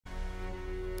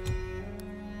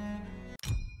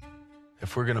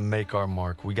If we're gonna make our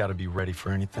mark, we gotta be ready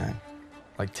for anything.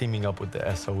 Like teaming up with the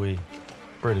S.O.E,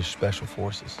 British Special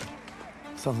Forces.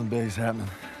 Something big's happening.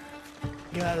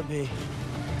 Gotta be.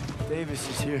 Davis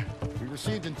is here. We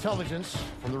received intelligence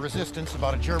from the Resistance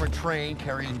about a German train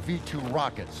carrying V2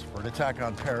 rockets for an attack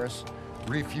on Paris,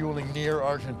 refueling near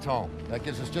Argenton. That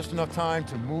gives us just enough time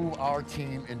to move our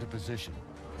team into position.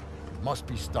 It must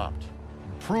be stopped.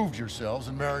 You proved yourselves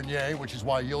in Marigny, which is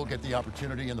why you'll get the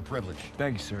opportunity and the privilege.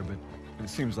 Thank you, sir, but it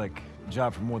seems like a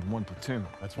job for more than one platoon.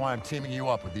 That's why I'm teaming you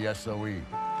up with the S.O.E.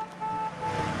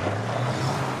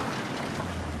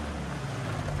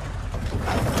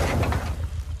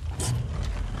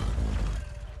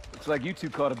 Looks like you two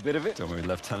caught a bit of it. Don't worry,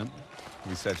 Lieutenant.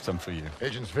 We saved some for you.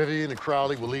 Agents Vivian and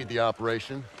Crowley will lead the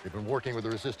operation. They've been working with the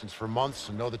Resistance for months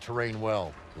and know the terrain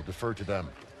well. We'll defer to them.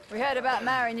 We heard about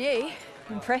Marigny.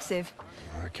 Impressive.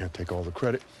 I can't take all the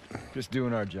credit. Just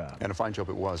doing our job. And a fine job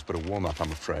it was, but a warm-up,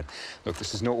 I'm afraid. Look,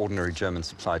 this is no ordinary German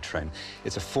supply train.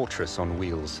 It's a fortress on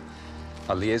wheels.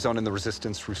 Our liaison in the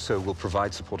Resistance, Rousseau, will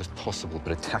provide support if possible,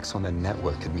 but attacks on their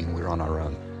network could mean we're on our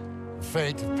own. The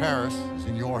fate of Paris is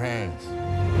in your hands.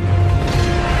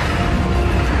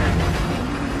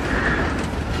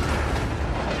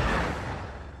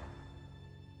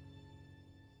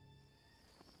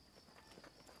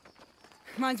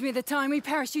 Reminds me of the time we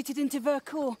parachuted into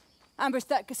Vercors. Ambushed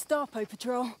that Gestapo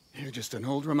patrol. You're just an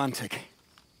old romantic.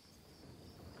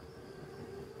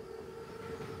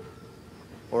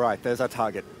 All right, there's our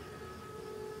target.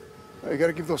 You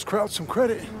gotta give those crowds some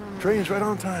credit. Train's right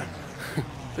on time.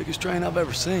 Biggest train I've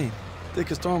ever seen.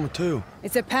 Thickest armor, too.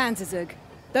 It's a Panzerzug.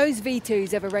 Those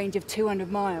V2s have a range of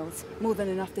 200 miles. More than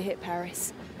enough to hit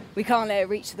Paris. We can't let it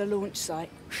reach the launch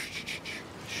site.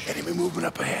 Enemy movement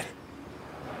up ahead.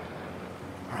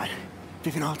 All right,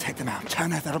 Vivian, I'll take them out.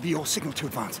 Turner, that'll be your signal to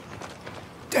advance.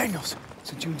 Daniels,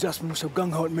 since you and Zussman were so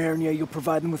gung-ho at Marigny, you'll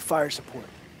provide them with fire support.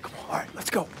 Come on, all right, let's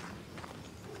go.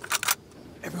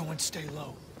 Everyone stay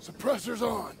low. Suppressors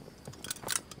on.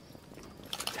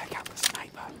 Take out the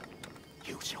sniper.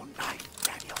 Use your knife,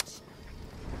 Daniels.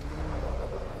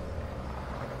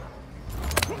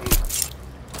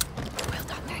 Well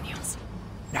done, Daniels.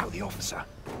 Now the officer.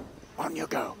 On you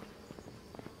go.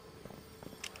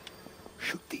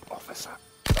 Shoot the officer.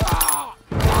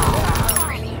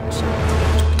 Brilliant.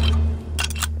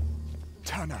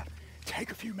 Turner,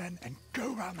 take a few men and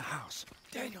go around the house.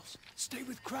 Daniels, stay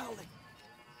with Crowley.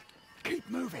 Keep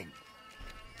moving.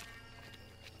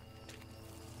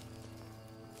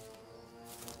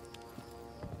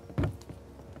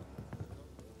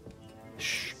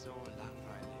 Shh.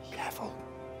 Careful.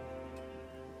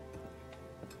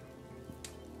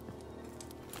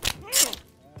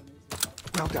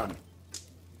 Well done.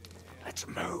 Let's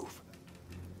move.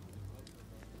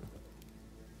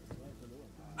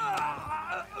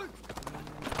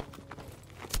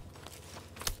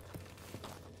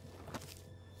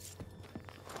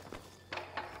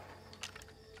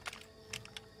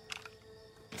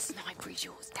 The sniper is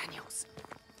yours, Daniels.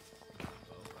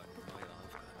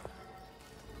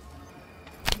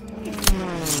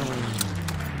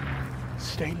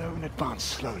 Stay low and advance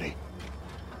slowly.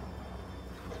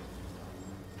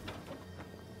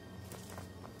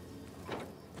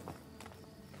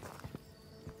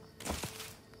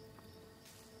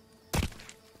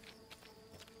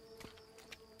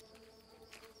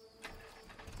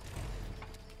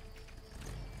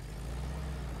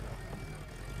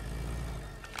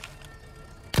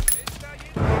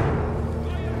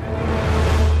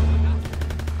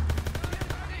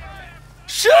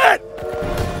 Shit!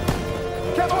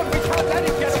 Come on, we can't let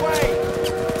him get away!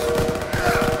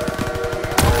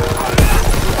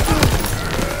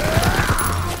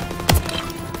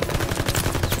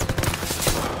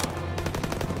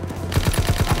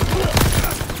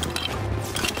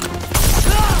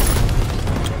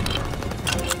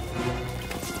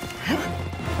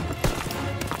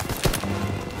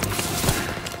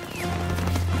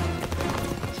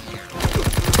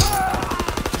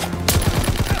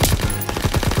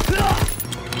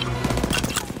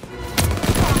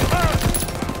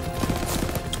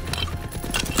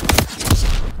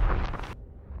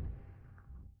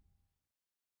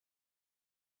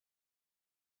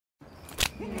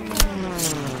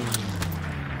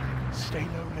 Stay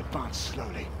low and advance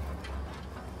slowly.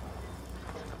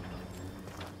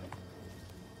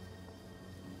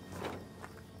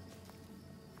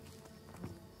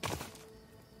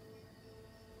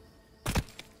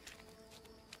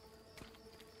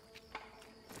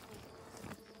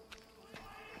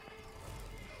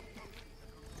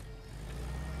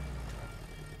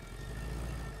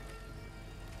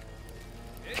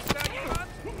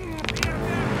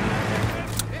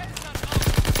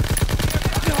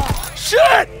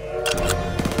 Shit!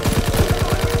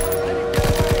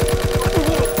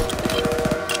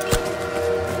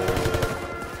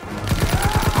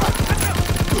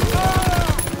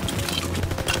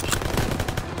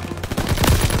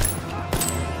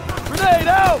 Grenade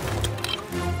out!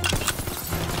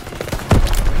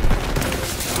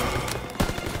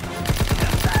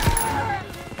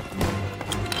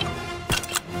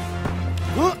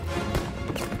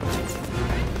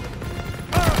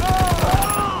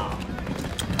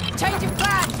 Change of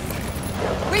plans!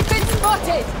 We've been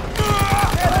spotted!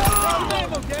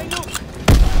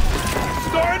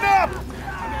 Storing up!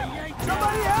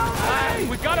 Somebody help me!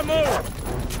 We gotta move!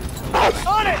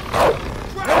 On it!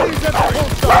 Enemies at the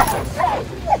post office!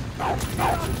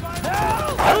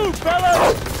 Move,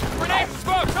 fellas! Grenade and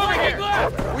smoke! Coming here!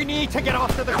 We need to get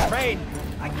off to the train.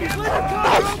 I can't let the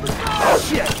car open up!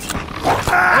 Shit!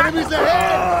 Enemies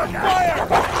ahead! Fire!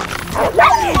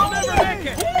 We'll never make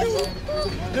it!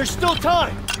 There's still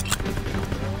time.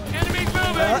 Enemies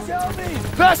moving!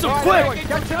 Pass them quick!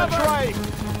 Get to the train!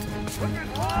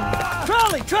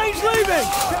 Charlie, train's leaving!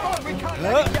 Come on, we can't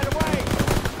let him get away.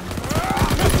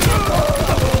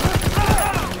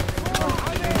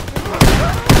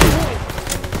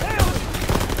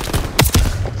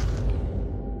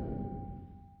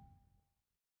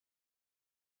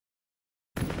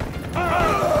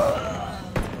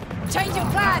 Change of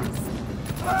plans!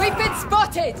 We've been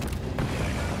spotted!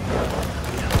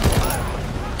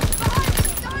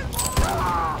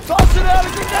 Toss it out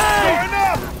of grenade! Turn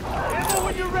up! Ammo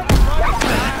when you're ready,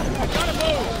 gotta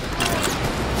move!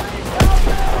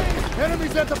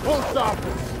 Enemies at the post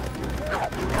office!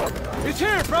 It's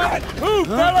here, Brad! Move,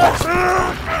 fellas!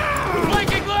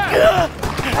 Flanking left!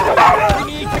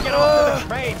 We need to get off to the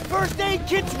train. First aid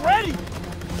kit's ready!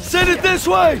 Send it this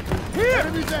way!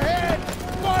 Enemies ahead!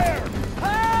 Fire!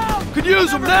 Could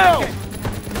use them now!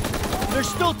 There's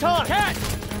still time! Catch!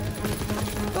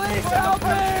 Please help me!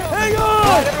 Hang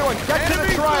on! Everyone, get to the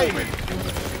train.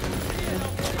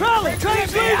 Charlie,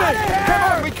 train's leaving! Come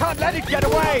on, we can't let it get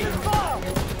away.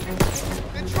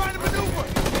 They're trying to maneuver!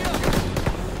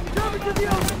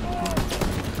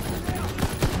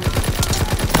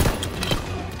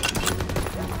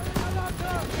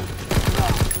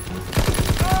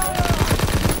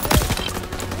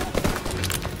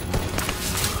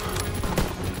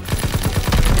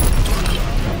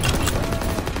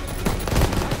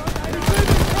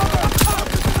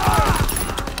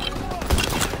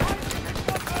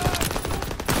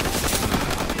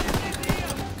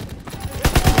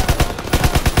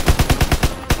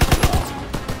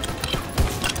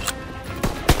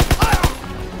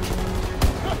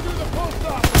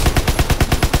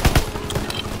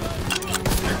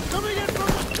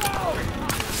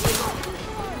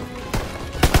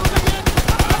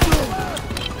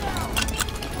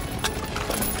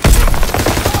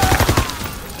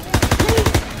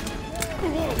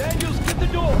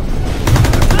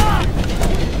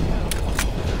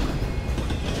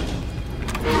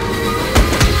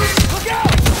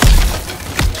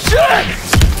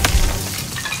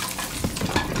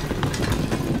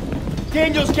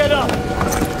 Daniels, get up!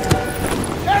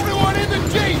 Everyone in the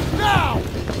Jeep, now!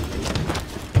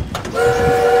 We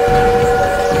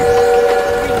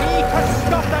need to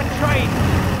stop that train.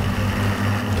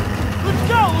 Let's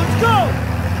go! Let's go!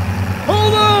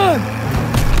 Hold on!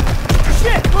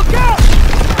 Shit! Look out!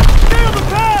 Stay on the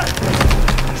path!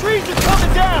 Trees are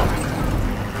coming down!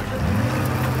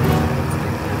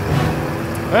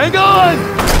 Hang on!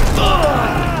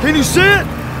 Can you see it?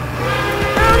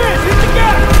 There it is! Hit the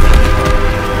gas!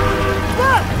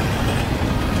 Left!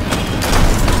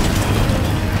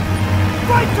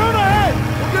 Right turn ahead!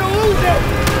 We're gonna lose it!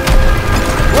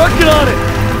 Working on it!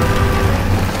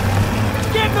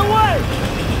 It's getting away!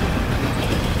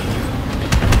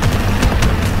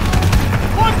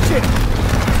 Punch it!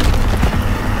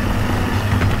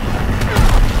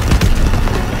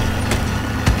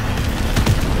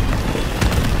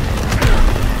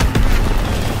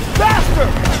 Faster!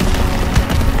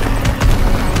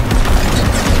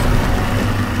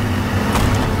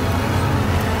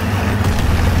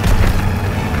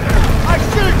 I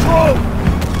should have drove!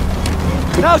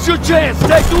 Now's your chance!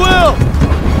 Take the wheel!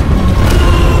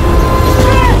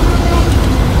 Shit!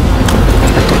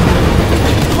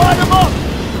 Line them up!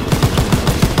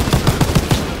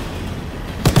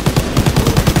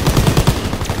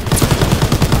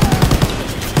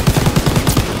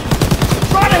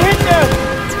 Try to hit them!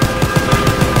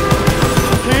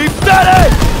 Keep steady!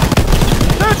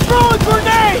 They're throwing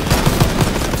grenades!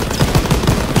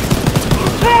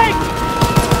 Tank!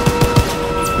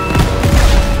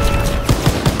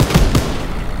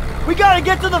 We gotta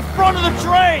get to the front of the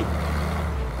train!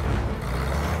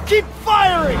 Keep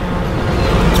firing!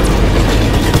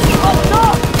 Oh, no!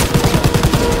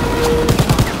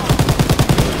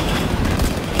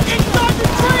 Inside the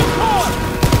train car!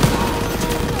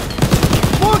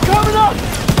 More coming up!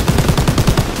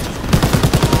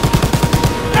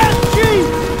 SG!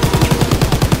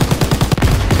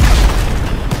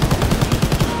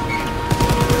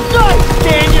 Nice,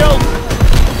 Daniel!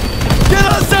 Get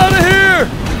us out of here!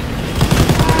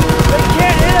 They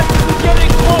can't hit us if we get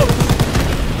in close!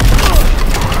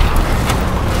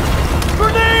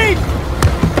 Grenade!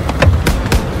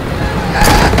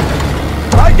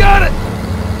 I got it!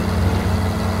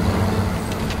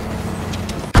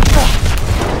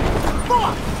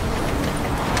 Fuck!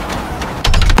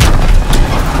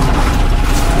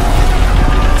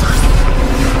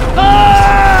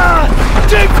 Ah!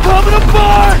 Thing's coming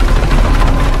apart!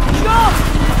 Jump!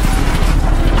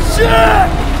 Shit!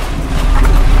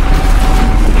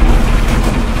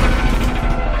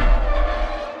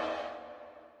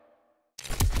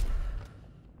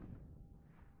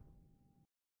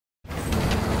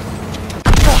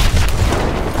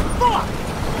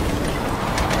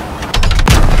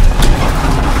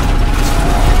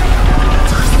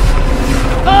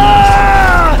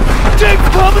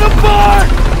 Coming apart!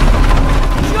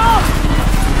 Jump!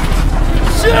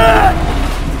 Shit!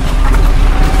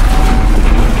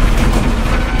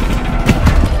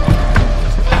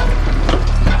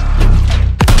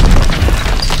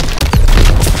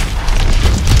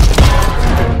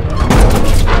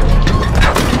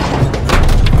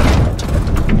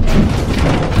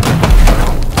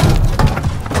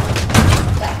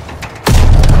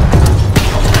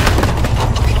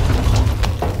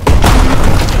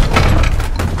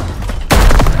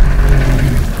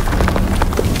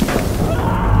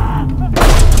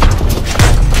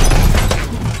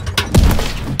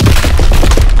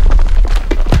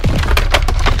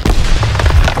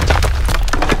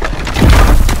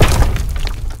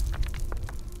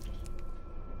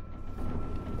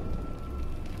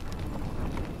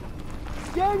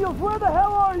 Daniels, where the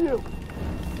hell are you?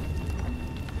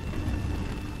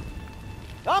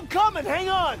 I'm coming, hang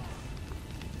on!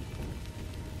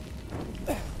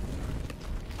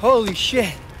 Holy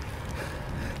shit.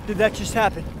 Did that just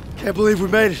happen? Can't believe we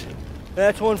made it.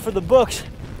 That's one for the books.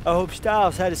 I hope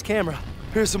Styles had his camera.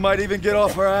 Pearson might even get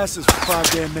off our asses for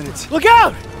 5 damn minutes. Look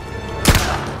out!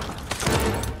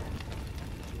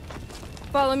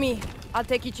 Follow me. I'll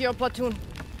take you to your platoon.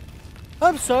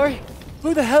 I'm sorry.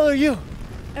 Who the hell are you?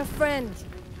 A friend.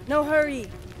 No hurry.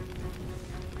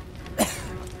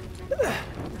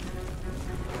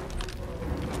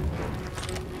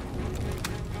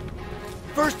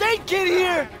 First aid kit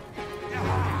here!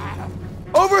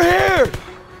 Over here!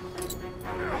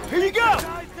 Here you go!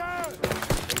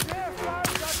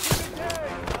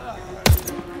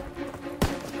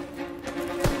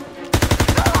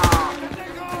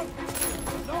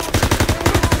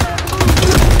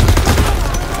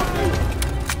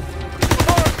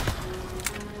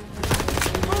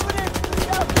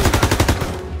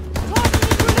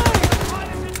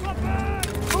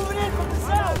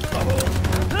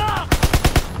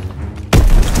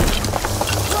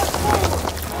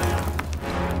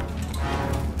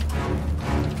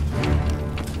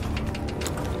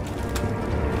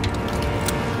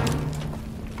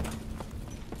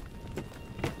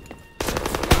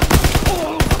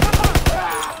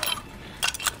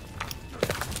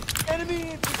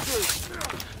 Enemy infantry!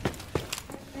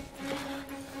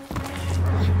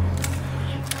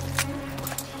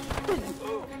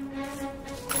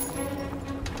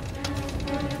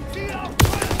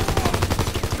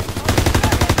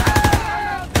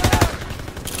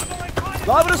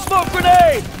 Lobbing a smoke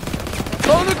grenade!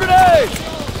 Throw the grenade!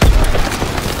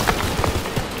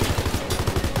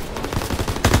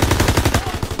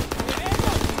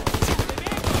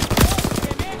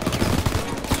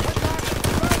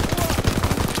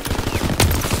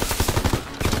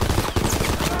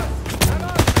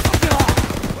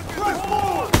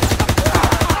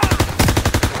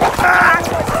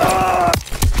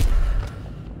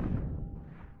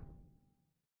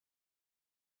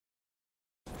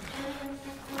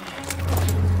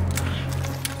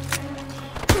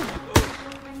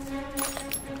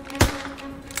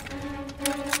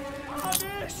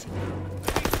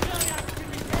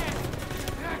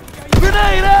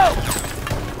 Grenade out!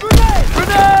 Grenade!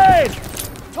 Grenade!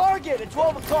 Target at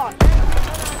 12 o'clock.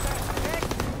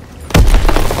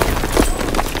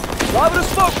 Lobbing a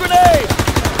smoke grenade!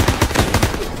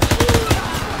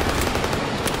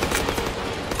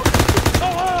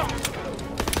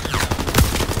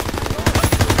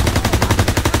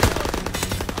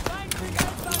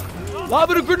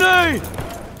 Lobbing a grenade!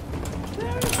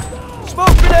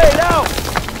 Smoke grenade out!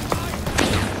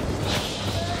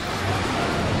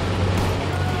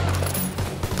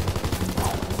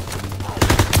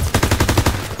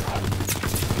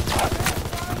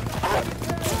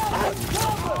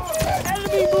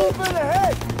 Enemy movement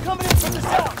ahead! Coming in from the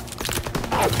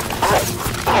south!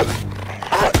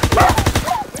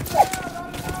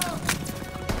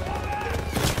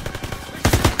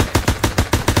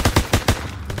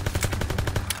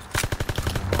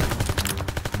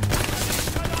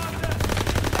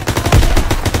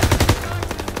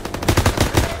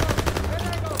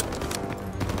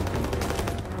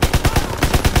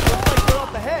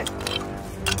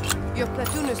 Your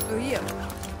platoon is through here.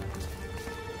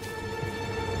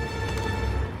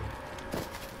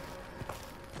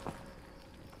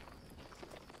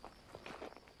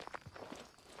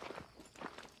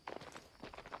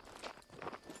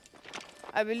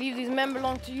 I believe these men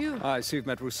belong to you. I see you've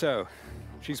met Rousseau.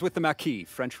 She's with the Marquis,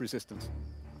 French resistance.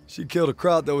 She killed a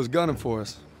crowd that was gunning for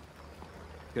us.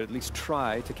 You could at least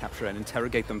try to capture and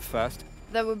interrogate them first.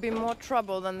 There would be more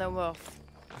trouble than they're worth.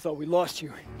 I thought we lost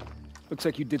you. Looks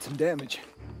like you did some damage.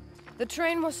 The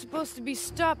train was supposed to be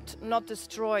stopped, not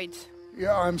destroyed.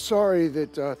 Yeah, I'm sorry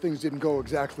that things didn't go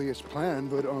exactly as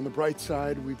planned, but on the bright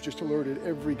side, we've just alerted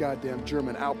every goddamn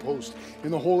German outpost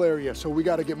in the whole area, so we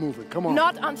gotta get moving. Come on.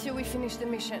 Not until we finish the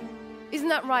mission. Isn't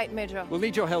that right, Major? We'll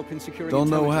need your help in securing Don't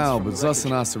know intelligence how, from but the Zus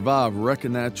and I wreckage. survived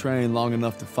wrecking that train long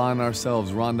enough to find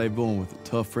ourselves rendezvousing with a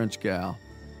tough French gal.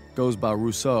 Goes by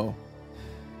Rousseau.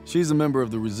 She's a member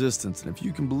of the Resistance, and if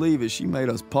you can believe it, she made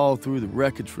us paw through the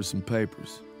wreckage for some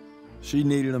papers. She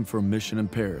needed them for a mission in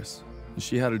Paris, and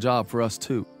she had a job for us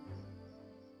too.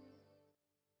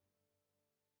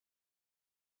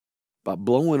 By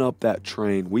blowing up that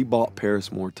train, we bought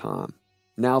Paris more time.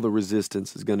 Now the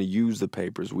Resistance is going to use the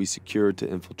papers we secured to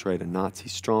infiltrate a Nazi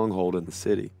stronghold in the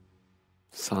city.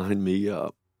 Sign me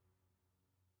up.